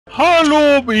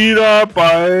Hallo wieder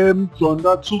beim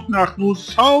Sonderzug nach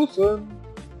Nusshausen.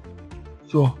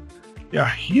 So, ja,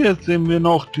 hier sehen wir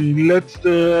noch die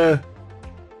letzte,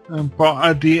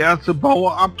 die erste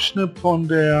Bauabschnitt von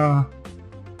der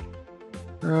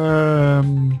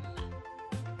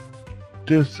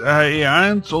des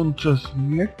RE1 und das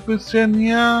leckt bisschen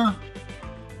hier.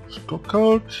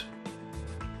 Stockholz.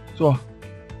 So.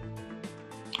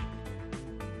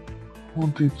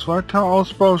 Und die zweite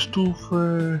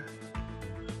Ausbaustufe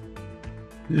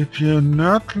wird hier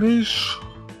nördlich.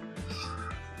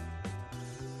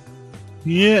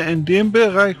 Hier in dem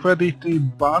Bereich werde ich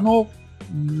den Bahnhof,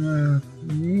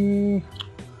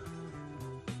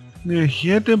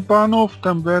 hier den Bahnhof,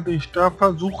 dann werde ich da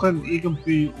versuchen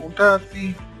irgendwie unter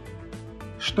die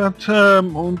Stadt,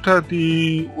 unter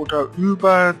die oder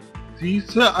über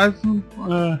diese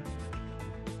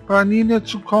Eisenbahnlinie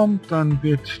zu kommen. Dann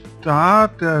wird da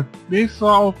der nächste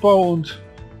Aufbau und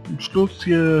am Schluss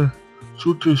hier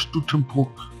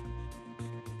Stutenbruck.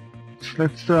 Das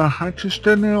letzte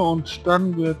Haltestelle und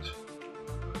dann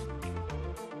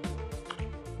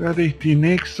werde ich die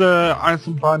nächste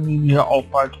Eisenbahnlinie auch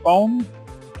bald bauen.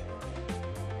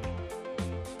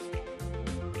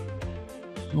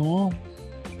 So.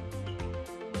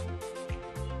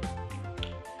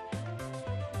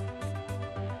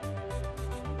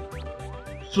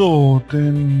 So,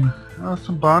 den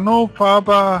ersten Bahnhof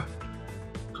aber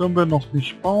können wir noch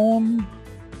nicht bauen.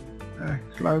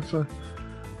 Gleise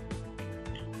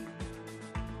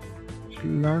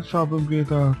haben wir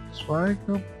da zwei,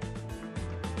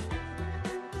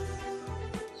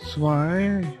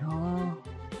 ja.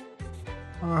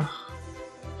 Ach.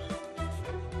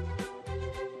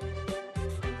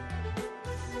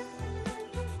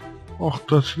 Och,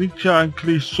 das liegt ja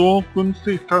eigentlich so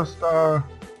günstig, dass da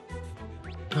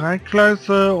 3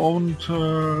 Gleise und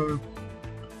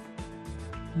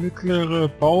mittlere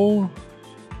Baustärke.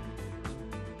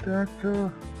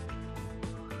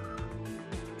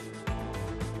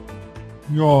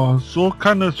 Ja, so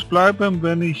kann es bleiben,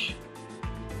 wenn ich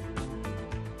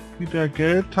wieder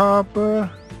Geld habe.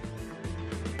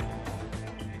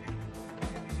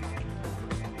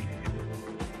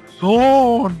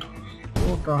 So, und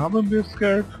so, da haben wir das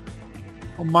Geld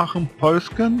und machen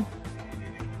Päuschen.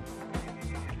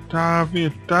 Da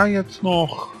wird da jetzt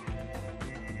noch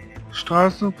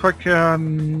Straßenverkehr,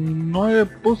 neue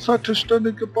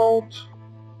Bushaltestelle gebaut.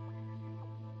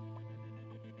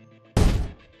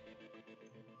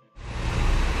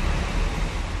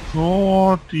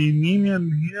 So, die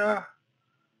Linien hier.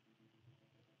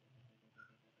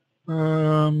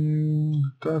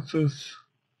 Das ist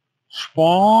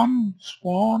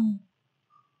Bus-Schwan.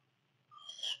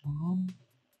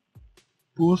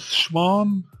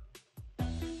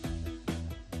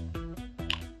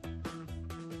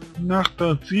 Nach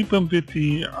der 7 wird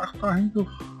die 8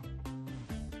 eingefahren.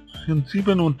 In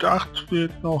 7 und 8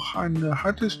 wird noch eine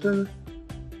Haltestelle.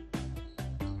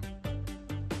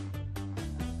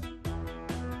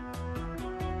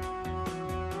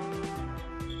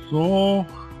 So.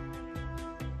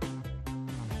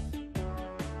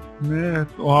 Ne,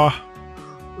 oh.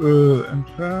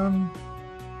 Entfernen.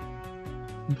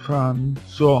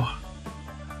 So.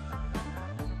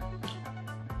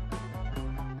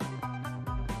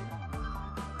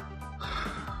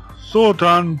 So,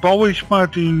 dann baue ich mal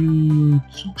die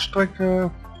Zugstrecke.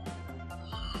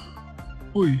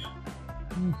 Ui.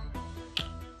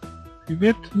 Die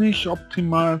wird nicht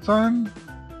optimal sein.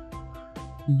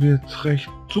 Die wird recht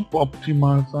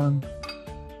suboptimal sein.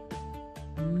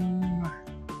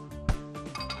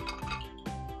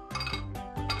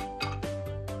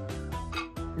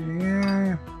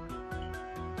 Okay.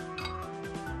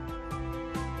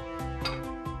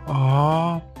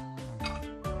 Ah.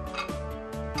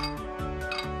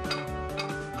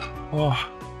 Oh.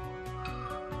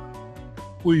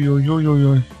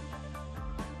 Uiuiuiui.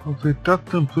 Was ist das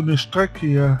denn für eine Strecke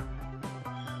hier?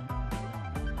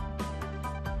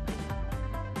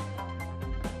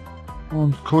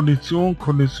 Und Kollision.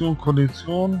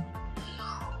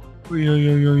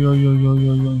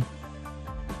 Uiuiuiuiui.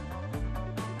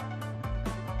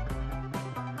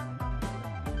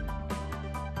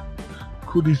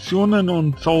 Kollisionen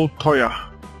und sau teuer.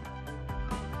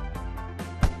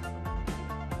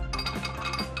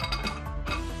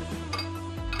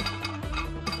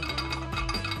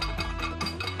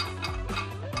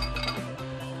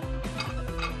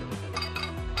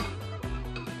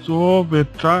 So, wird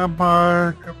da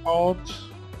mal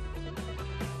gebaut.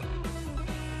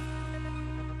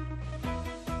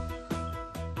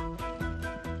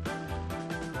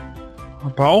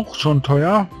 Aber auch schon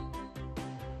teuer.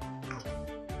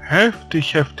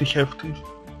 Heftig.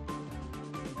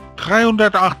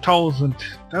 308.000.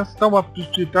 Das dauert, bis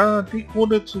wir da die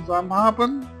Kohle zusammen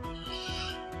haben.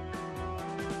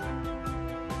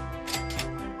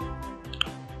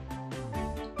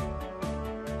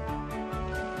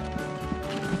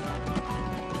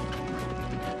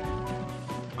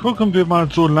 Gucken wir mal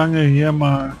so lange hier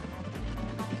mal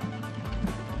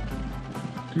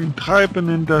den Treiben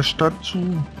in der Stadt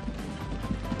zu.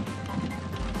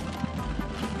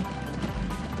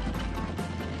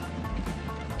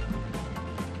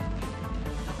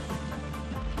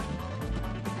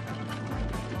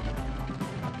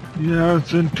 Hier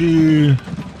sind diese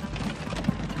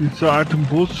alten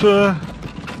Busse.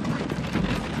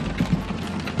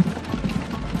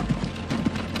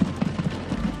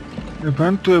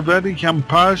 Eventuell werde ich an ein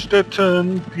paar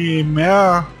Städten, die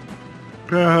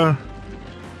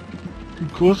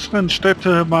größeren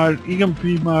Städte mal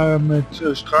irgendwie mal mit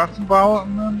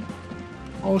Straßenbahnen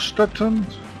ausstatten.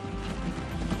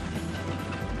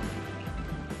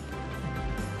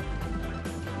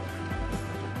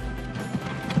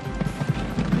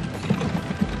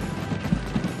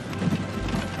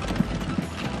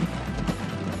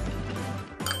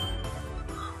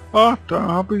 Ah, da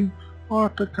habe ich... Ah,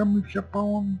 da kann ich ja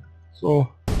bauen. So.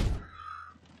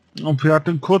 Und wir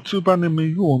hatten kurz über 1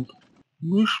 Million.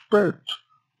 Nicht bad.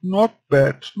 Not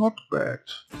bad, not bad.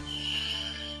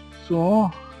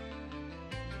 So.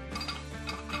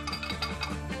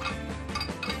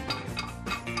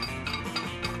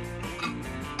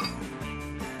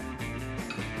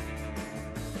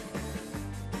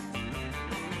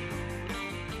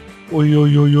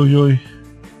 Uiuiuiui.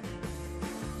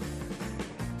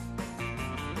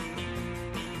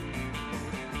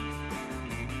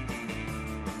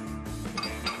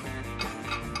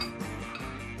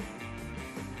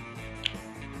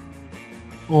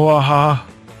 Oha,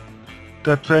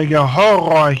 das wäre ja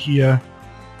Horror hier.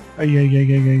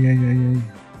 Eieieiei.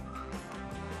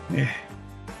 Nee.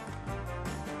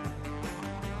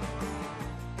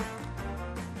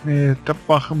 Nee, das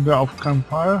machen wir auf keinen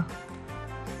Fall.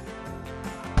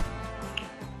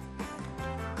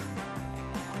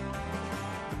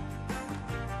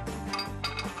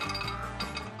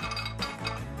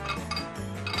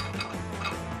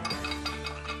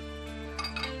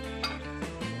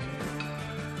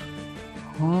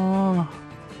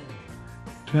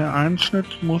 Der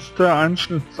Einschnitt muss der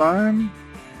Einschnitt sein.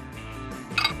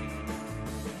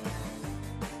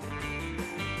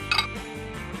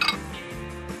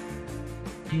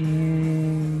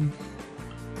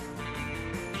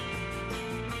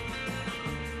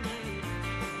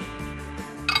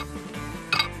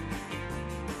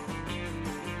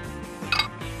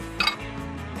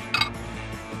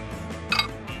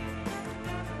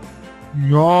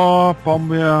 Ja,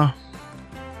 bauen wir.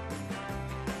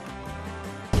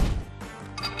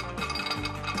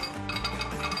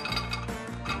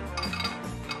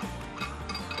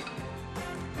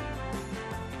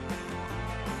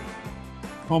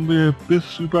 Kommen wir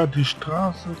bis über die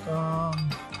Straße da.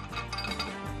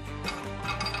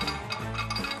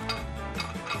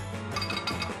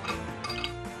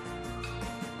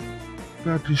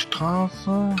 Über die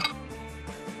Straße.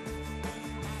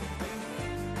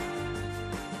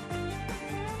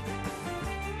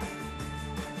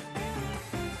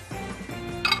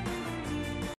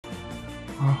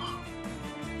 Ach.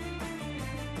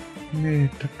 Nee,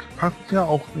 das passt ja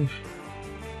auch nicht.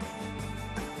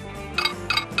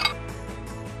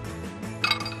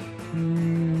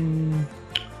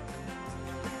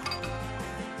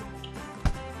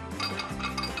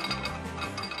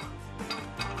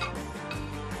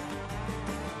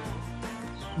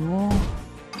 So.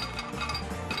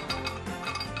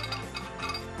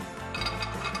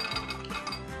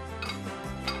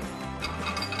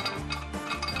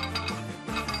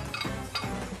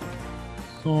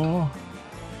 So.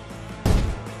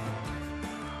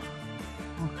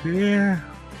 Okay.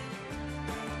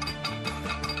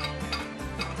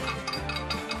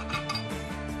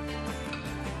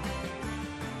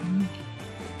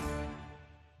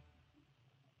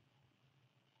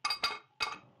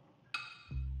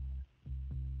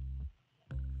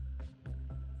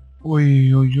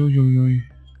 Uiuiuiui.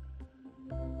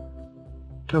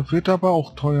 Das wird aber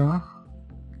auch teuer.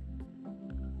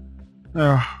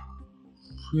 Ja,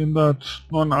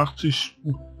 489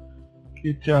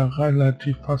 geht ja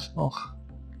relativ fast noch.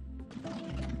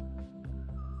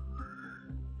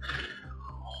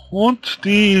 Und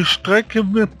die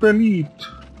Strecke wird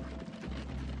beliebt.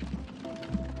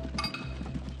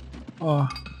 Ah.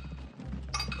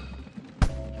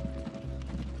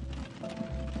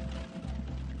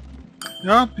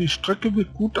 Ja, die Strecke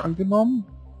wird gut angenommen.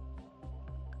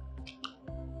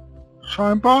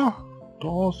 Scheinbar.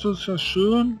 Das ist ja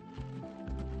schön.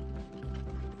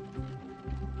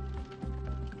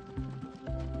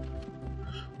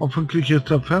 Hoffentlich ist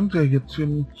der Fernseher jetzt hier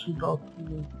nicht zu laut.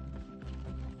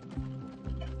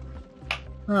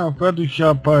 Ja, werde ich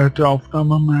ja bei der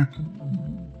Aufnahme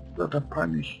merken. Wird ja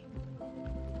peinlich.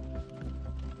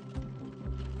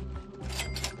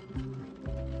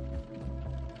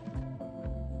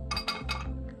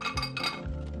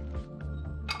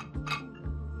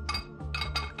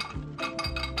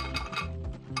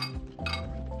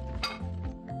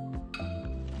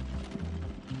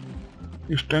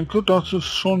 Ich denke, das ist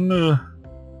schon eine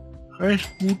recht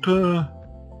gute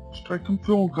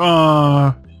Streckenführung.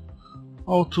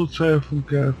 Autohelfen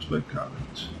Geld weggehalten.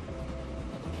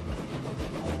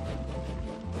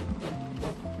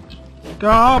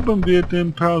 Da haben wir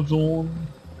den Personenzug.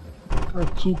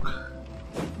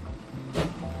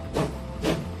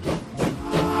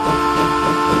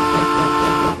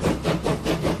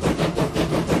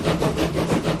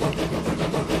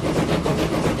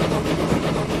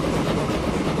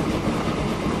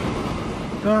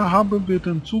 Da haben wir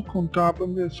den Zug und da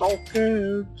haben wir es auch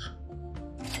Geld.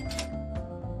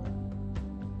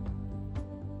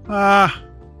 War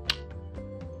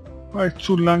ich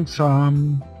zu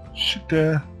langsam.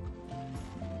 Shit.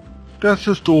 Das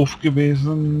ist doof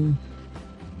gewesen.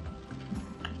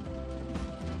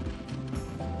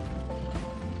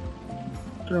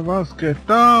 Da war das Geld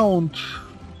da und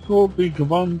so wie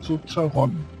gewonnen, so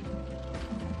zerronnen.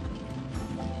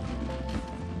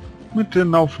 Mit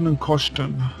den laufenden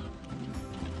Kosten.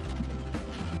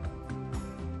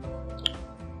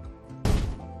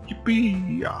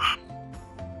 Yippie, ja.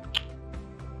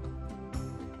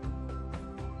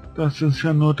 Das ist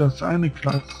ja nur das eine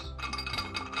Gleis.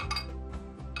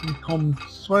 Hier kommt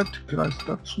das zweite Gleis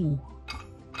dazu.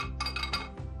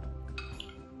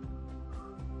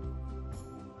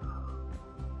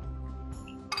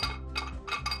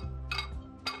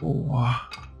 Oh.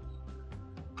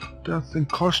 Das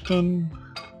sind Kosten.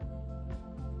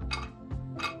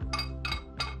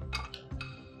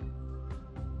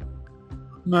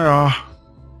 Naja.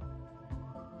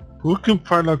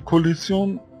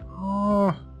 Brückenpfeiler-Kollision.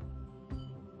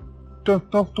 Das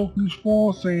darf doch nicht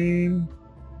vorsehen.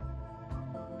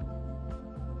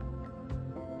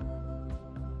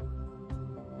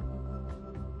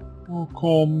 Oh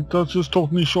komm, das ist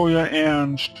doch nicht euer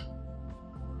Ernst.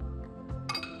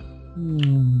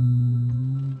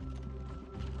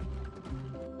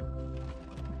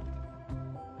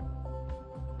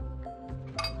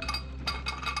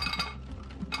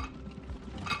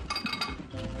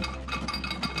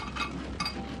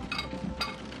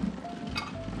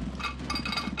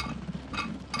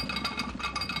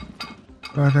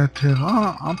 Bei der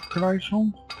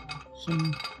Terrainabgleichung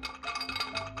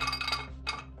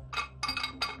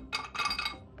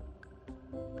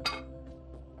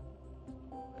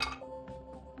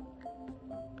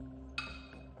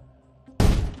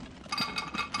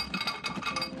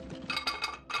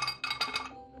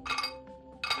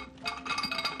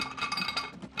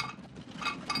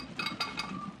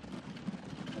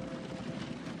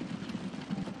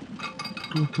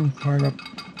zum Pfeiler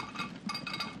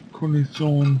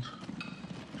Kollision.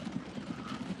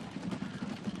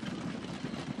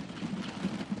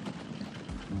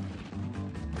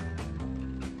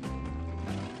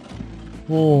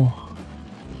 Oh.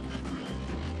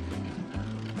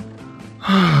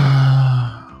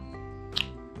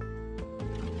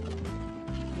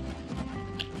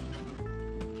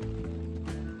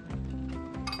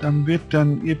 Dann wird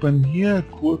dann eben hier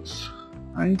kurz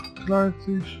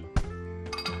eingleisig.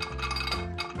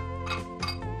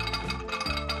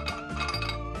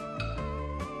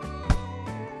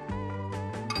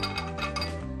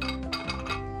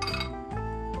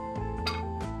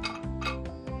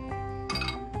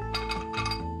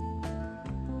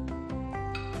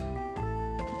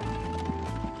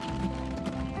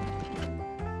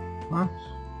 Was?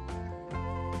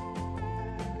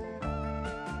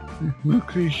 Nicht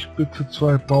möglich, bitte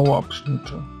 2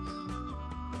 Bauabschnitte.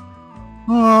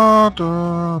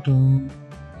 Da.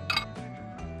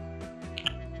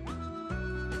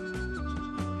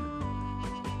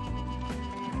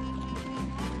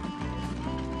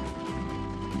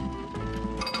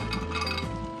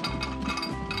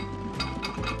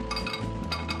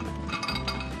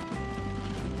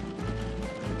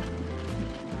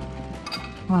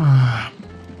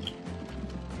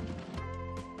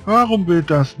 Warum will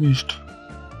das nicht?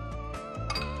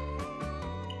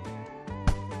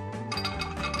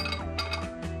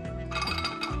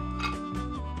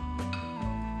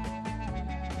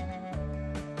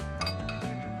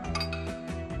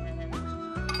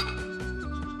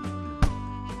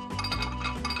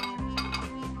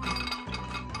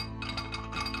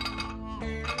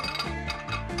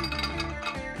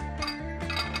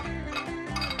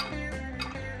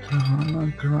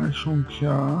 Gleichung,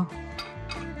 ja.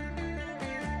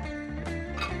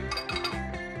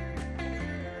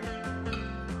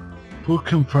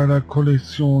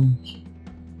 Brückenpfeiler-Kollision.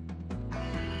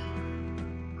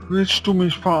 Willst du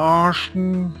mich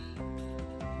verarschen?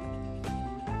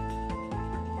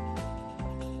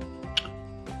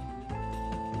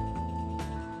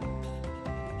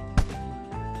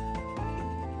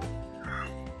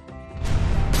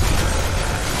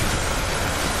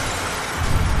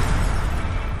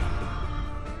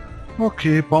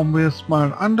 Okay, bauen wir es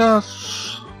mal anders.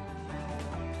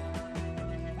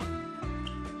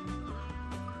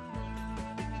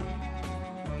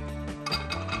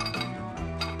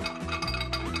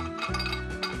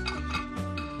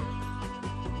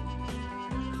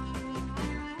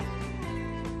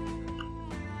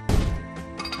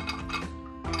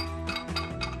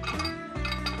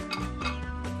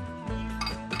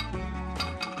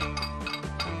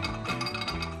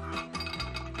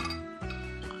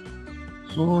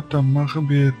 So, dann machen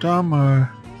wir da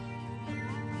mal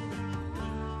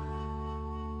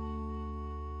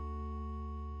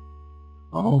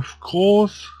auf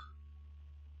groß.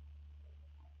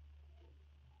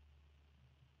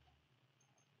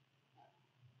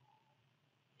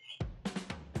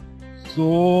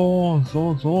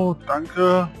 So,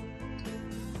 danke.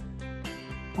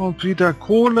 Und wieder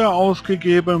Kohle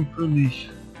ausgegeben für nicht.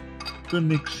 Für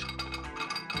nix.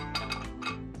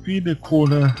 Viele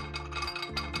Kohle.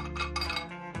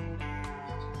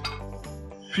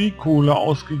 Viel Kohle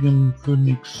ausgegeben für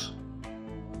nix.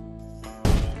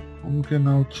 Um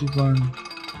genau zu sein.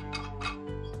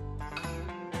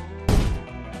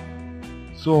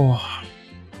 So.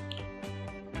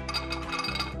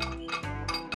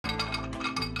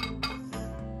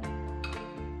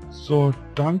 So,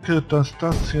 danke, dass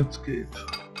das jetzt geht.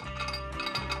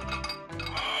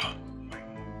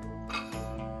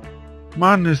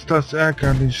 Mann, ist das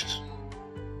ärgerlich.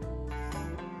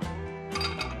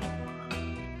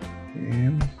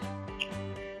 Okay.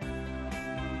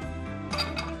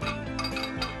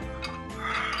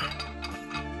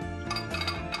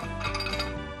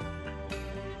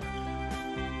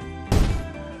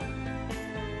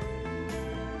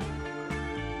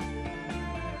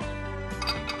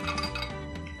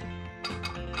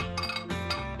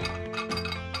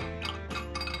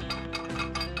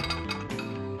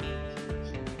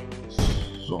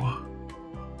 So.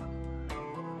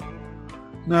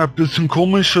 Na, bisschen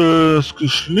komisches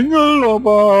Geschlingel,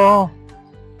 aber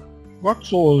was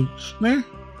soll's, ne?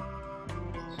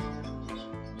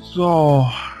 So.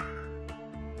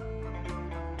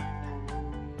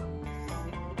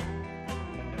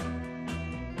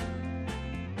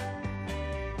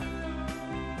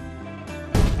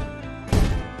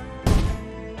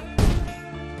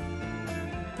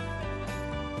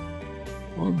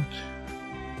 Und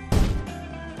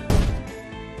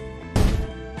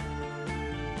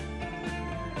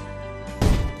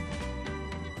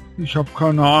ich habe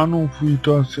keine Ahnung, wie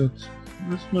das jetzt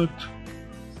ist mit,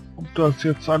 ob das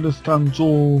jetzt alles dann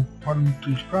so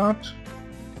vernünftig wird.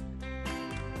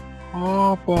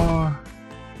 Aber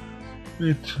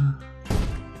mit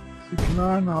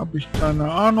Signalen habe ich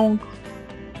keine Ahnung.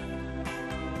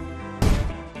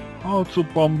 Also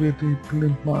bauen wir die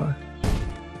blind mal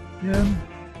hier.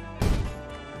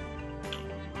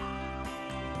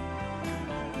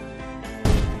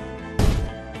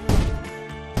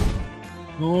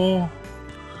 So.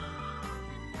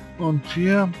 Und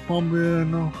hier bauen wir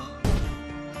noch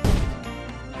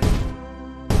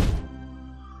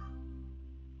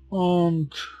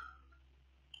und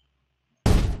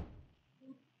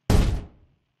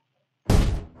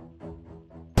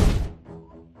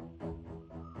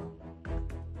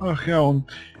ach ja,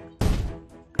 und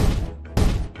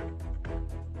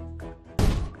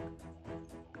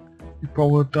ich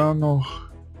baue da noch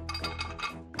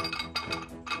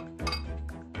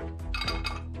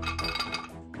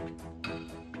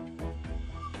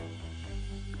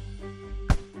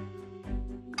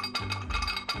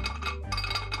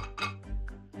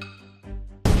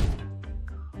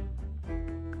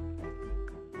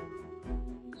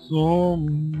so,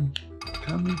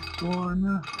 kann ich so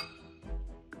eine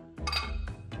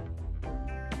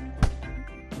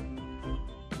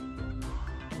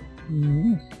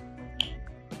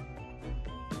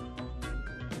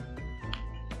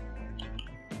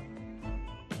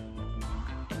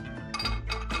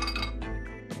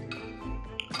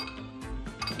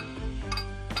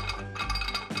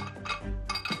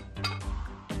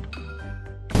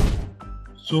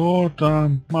so,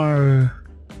 dann mal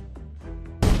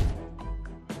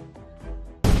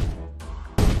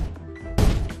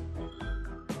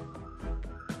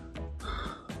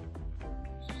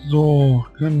So,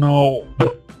 genau.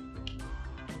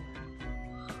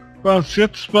 Was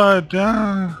jetzt bei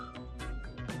der...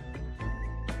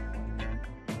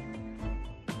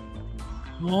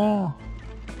 So.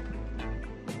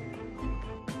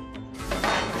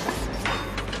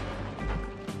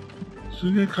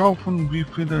 Züge kaufen, wie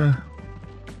viele...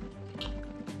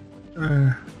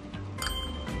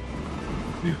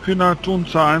 wie viel hat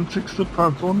unser einzigster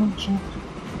Personenzug?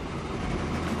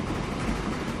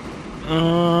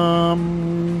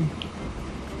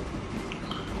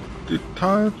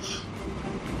 Details.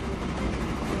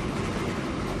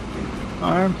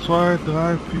 1, 2,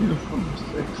 3, 4, 5,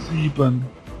 6, 7.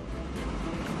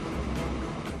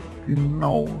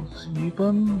 Genau,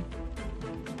 7.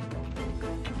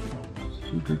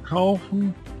 Züge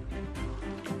kaufen.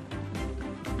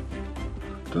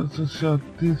 Das ist ja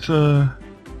diese...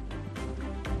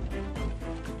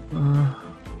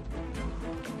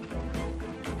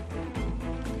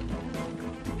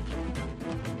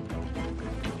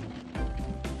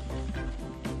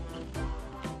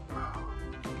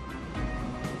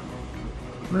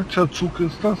 welcher Zug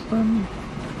ist das denn?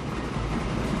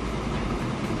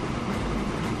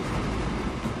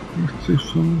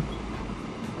 50,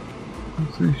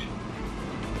 50.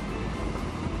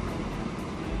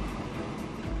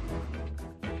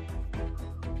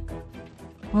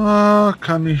 Ah,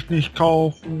 kann ich nicht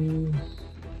kaufen.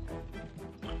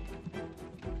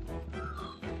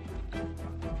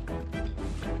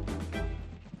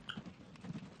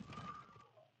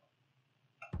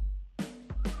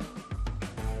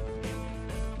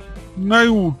 Na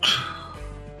gut.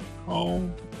 Oh.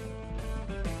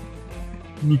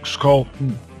 Nix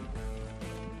kaufen.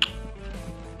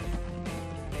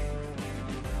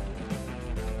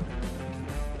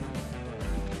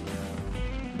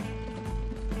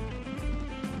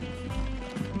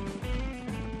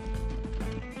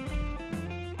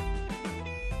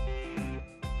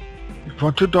 Ich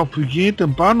wollte doch für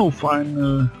jeden Bahnhof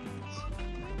eine...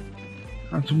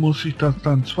 Also muss ich das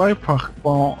dann zweifach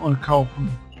kaufen.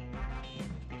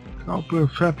 Ich glaube,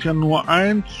 fährt ja nur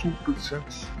ein Zug bis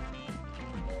jetzt.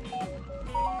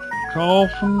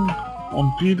 Kaufen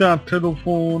und wieder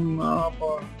Telefon,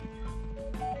 aber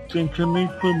ich denke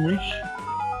nicht für mich.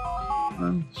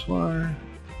 1, 2.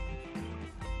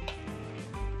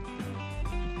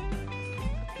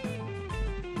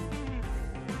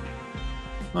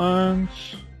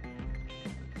 Eins,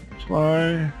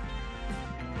 2,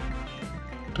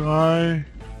 3,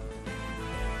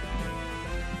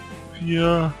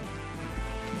 4,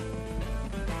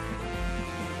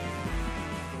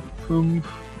 5,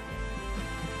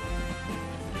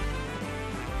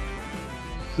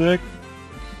 6,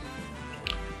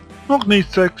 noch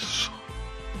nicht 6.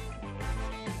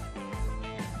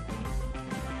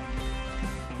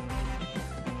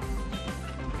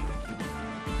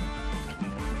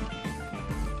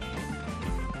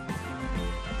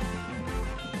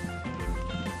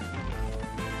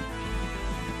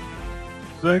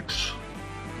 Sechs.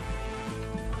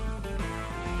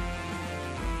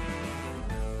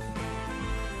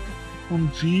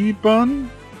 Und 7.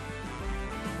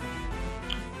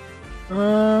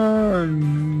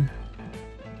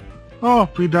 Oh,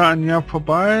 wieder ein Jahr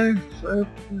vorbei.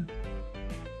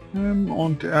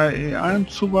 Und RE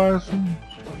einzuweisen.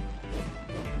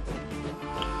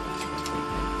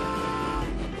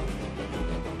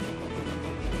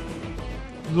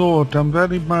 So, dann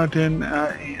werde ich mal den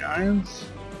RE1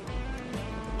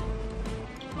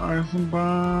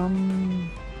 Eisenbahn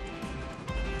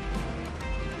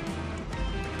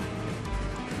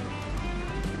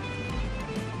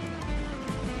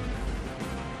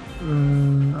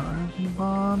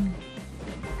Eisenbahn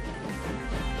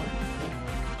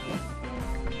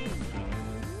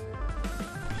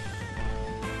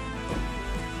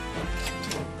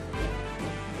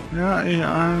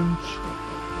RE1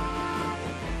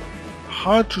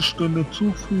 Haltestelle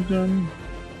zufügen.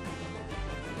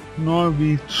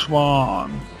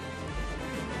 Neuwied-Schwan.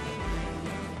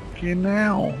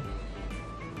 Genau.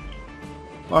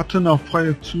 Warten auf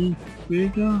freie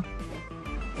Zugwege.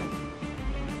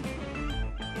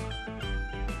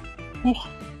 Huch.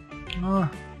 Ah.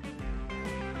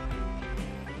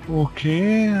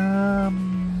 Okay.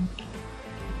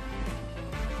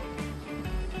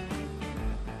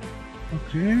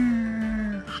 Okay.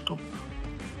 Stopp.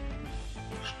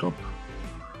 Stopp.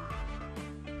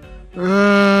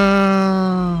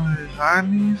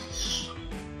 Ranis.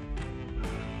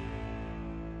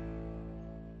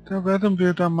 Da werden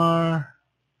wir da mal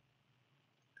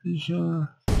diese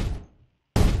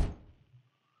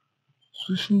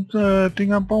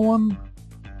Zwischendinger bauen.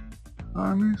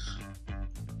 Ranis.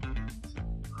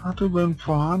 Hatte wenn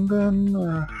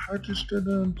vorhanden,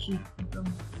 Haltestelle suchen.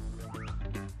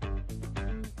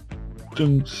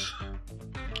 Dings.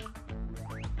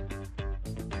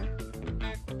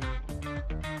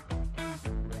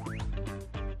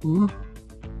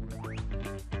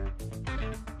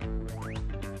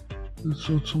 Das ist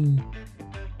so zum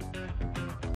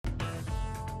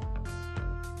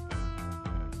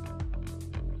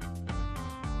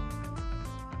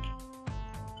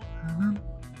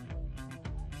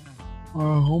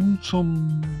Warum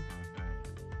zum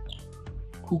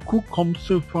Kuckuck kommst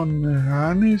du von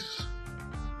Ranis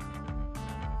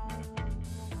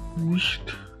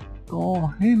nicht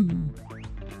dahin?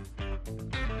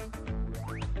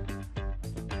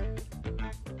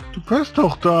 Du fährst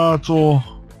doch da so.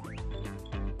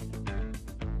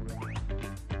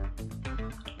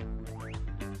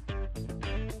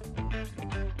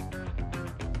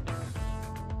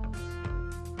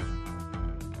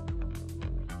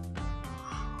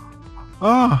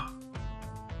 Ah.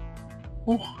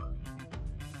 Hoch.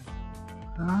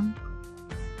 Dann.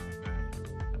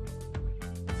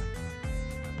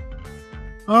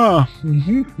 Ah.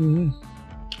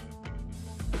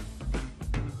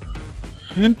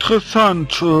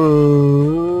 Interessant.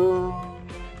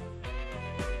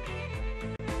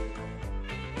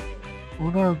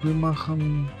 Oder wir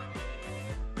machen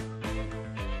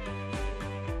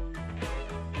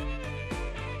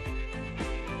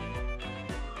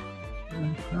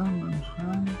entfernen.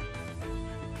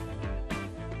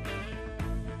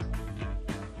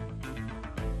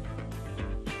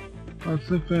 Was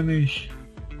ist, wenn ich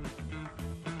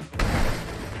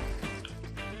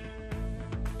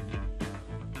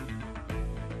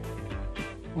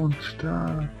und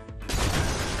da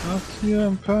das hier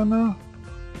entferne?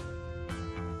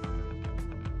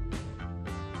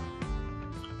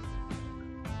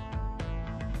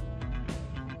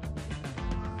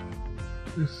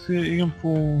 Ist hier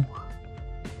irgendwo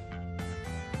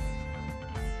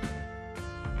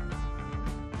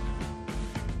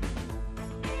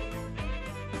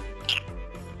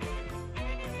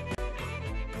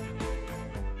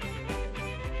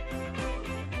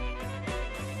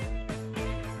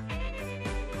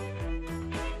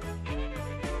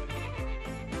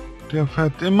der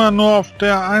fährt immer nur auf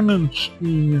der einen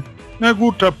Schiene. Na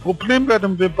gut, das Problem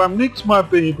werden wir beim nächsten Mal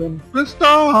beheben. Bis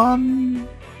dann!